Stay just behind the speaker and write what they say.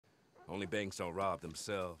Only banks don't rob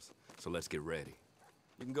themselves, so let's get ready.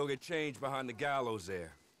 You can go get changed behind the gallows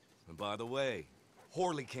there. And by the way,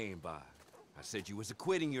 Horley came by. I said you was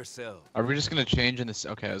acquitting yourself. Are we just gonna change in this?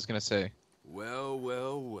 Okay, I was gonna say. Well,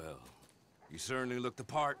 well, well. You certainly look the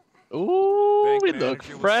part. Ooh, Bank we manager look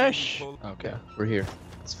will fresh. see you pull- Okay, Yeah, we're here.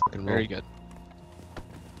 Let's fucking roll. very good.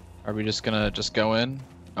 Are we just gonna go in?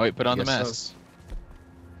 Oh wait, put on the Yes, so. masks.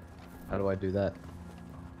 How do I do that?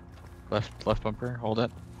 Left bumper, hold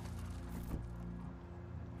it.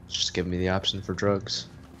 Just give me the option for drugs.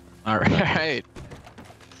 All right.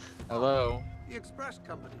 Hello. The Express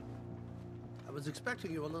Company. I was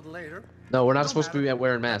expecting you a little later. No, we're not No supposed to be matter.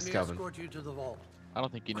 wearing Let masks, me Calvin. escort you to the vault. I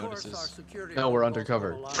don't think he Of course, our notices. security No, we're protocols undercover.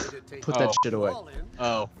 don't allow you to take Put Oh. that you shit away. all in.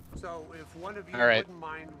 Oh. So if one of you All right. wouldn't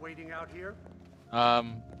mind waiting out here,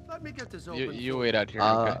 Um. let me get this open. You for wait out here.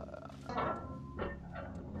 Okay.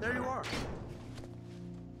 There you are.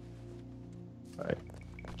 Alright.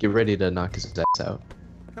 Get ready to knock his ass out.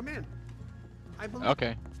 Come in. I believe.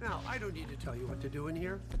 Okay. Now I don't need to tell you what to do in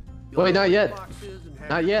here. Wait, not open yet. boxes and have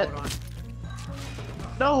Not your yet. coat on.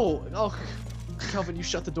 No! Oh, Calvin, you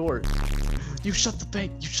shut the door. You shut the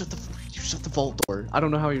bank. You shut the vault door. I don't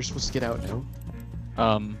know how you're supposed to get out now.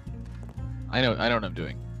 I know what I'm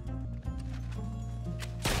doing.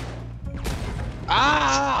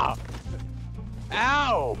 Ah!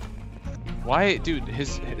 Ow! Why, dude?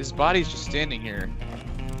 His body's just standing here.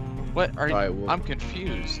 What are you? Alright, well- I'm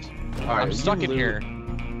confused. Alright, I'm stuck you in here.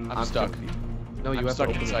 literally- I'm stuck. confused. No, you I'm have stuck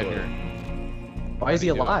to open inside the door. here. Why is he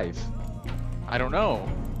What do you do? alive? I don't know.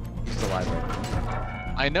 He's alive right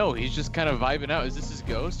now. I know. He's just kind of vibing out. Is this his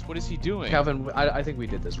ghost? What is he doing? Calvin, I think we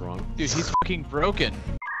did this wrong. Dude, he's fucking broken.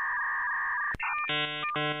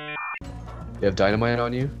 You have dynamite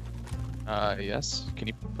on you? Yes. Can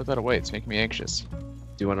you put that away? It's making me anxious. Do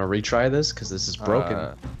you want to retry this? Because this is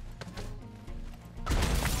broken.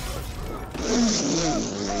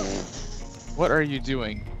 What are you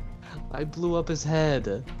doing? I blew up his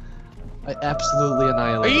head. I absolutely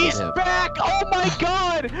annihilated He's him. back! Oh my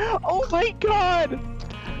god! Oh my god!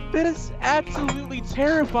 That is absolutely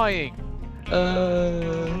terrifying!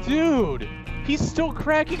 Dude! He's still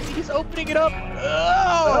cracking, he's opening it up!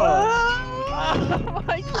 Oh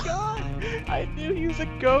my god! I knew he was a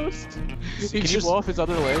ghost! Can you blow off his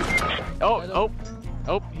other leg?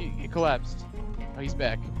 Oh, he collapsed. Oh, he's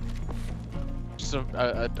back. Just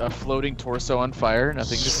a floating torso on fire,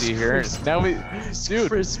 nothing to see here. Now we... Dude!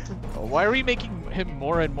 Crisp. Why are we making him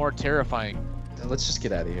more and more terrifying? Let's just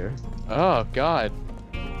get out of here. Oh god.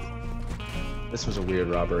 This was a weird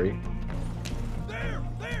robbery. There!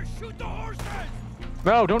 Shoot the horses!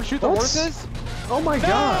 No, don't shoot the What? horses! Oh my No!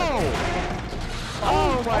 god!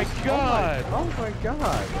 Oh my god! Oh my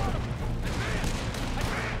god!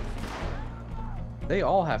 They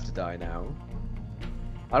all have to die now.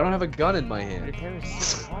 I don't have a gun in my hand. Your hair is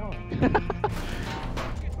so long.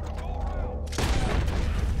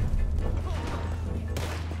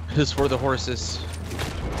 This is for the horses.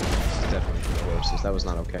 This is definitely for the horses. That was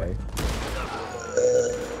not okay.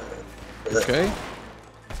 Okay?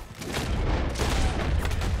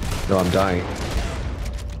 No, I'm dying.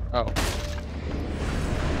 Oh.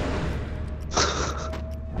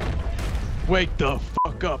 Wake the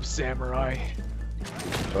fuck up, samurai.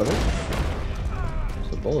 Brother?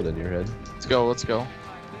 There's a bullet in your head. Let's go, let's go.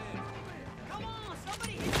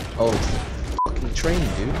 Oh, it's the fucking train,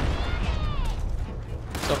 dude.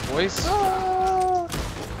 What's up, boys?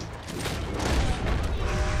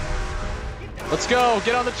 Let's go,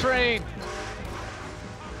 get on the train!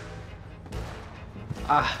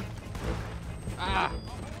 Ah. Ah!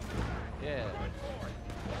 Yeah.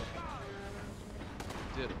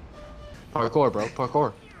 Did it. Parkour, bro.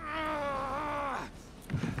 Parkour.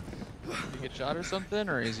 Did he get shot or something,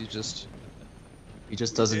 or is he just... He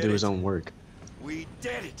just doesn't do his own work. We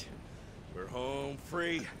did it! We're home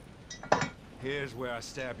free. Here's where I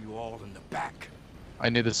stab you all in the back. I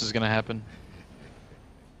knew this was gonna happen.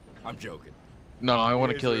 I'm joking. No, I want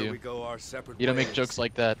to Here's kill where you. We go our separate You don't make ways. jokes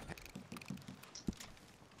like that.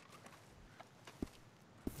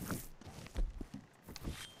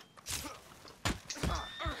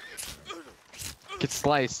 Get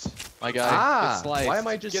sliced, my guy. Ah! Get sliced. Why am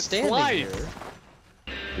I just Get standing sliced. here?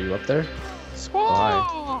 Are you up there?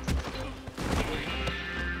 Squaw!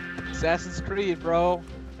 Assassin's Creed, bro.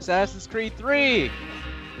 Assassin's Creed 3.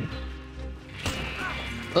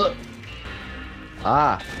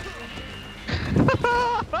 Ah!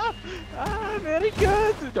 Ah, very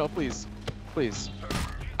good. No, please, please.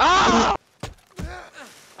 Ah!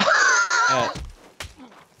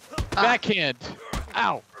 Backhand.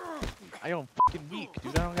 Ow. I am fucking weak,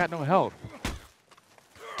 dude. I don't got no health.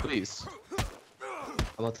 Please.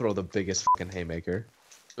 I'm gonna throw the biggest fucking haymaker.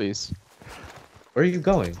 Please. Where are you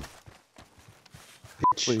going?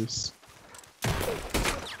 Bitch. Please.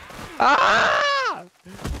 Ah!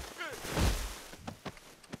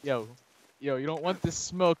 Yo, you don't want this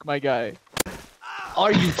smoke, my guy.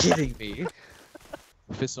 Are you kidding me?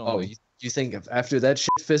 Fists Oh, only. you think after that shit,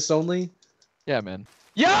 fists only? Yeah, man.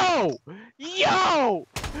 Yo! Yo!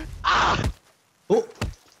 Ah! Oh!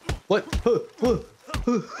 What?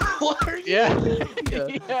 What are you Yeah.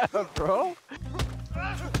 doing? Yeah, bro.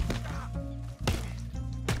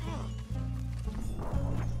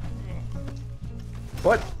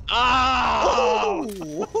 What? Ah! Oh!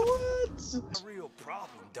 What? A real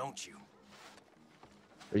problem, don't you?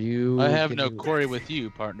 Are you? I have can no you- quarry with you,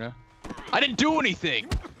 partner. I didn't do anything!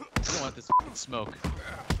 I don't want this f***ing smoke.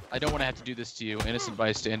 I don't want to have to do this to you, innocent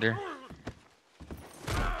bystander.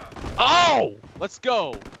 Oh! Let's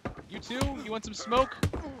go! You too? You want some smoke?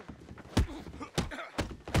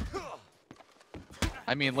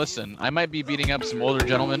 I mean, listen, I might be beating up some older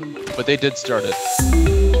gentlemen, but they did start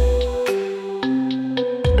it.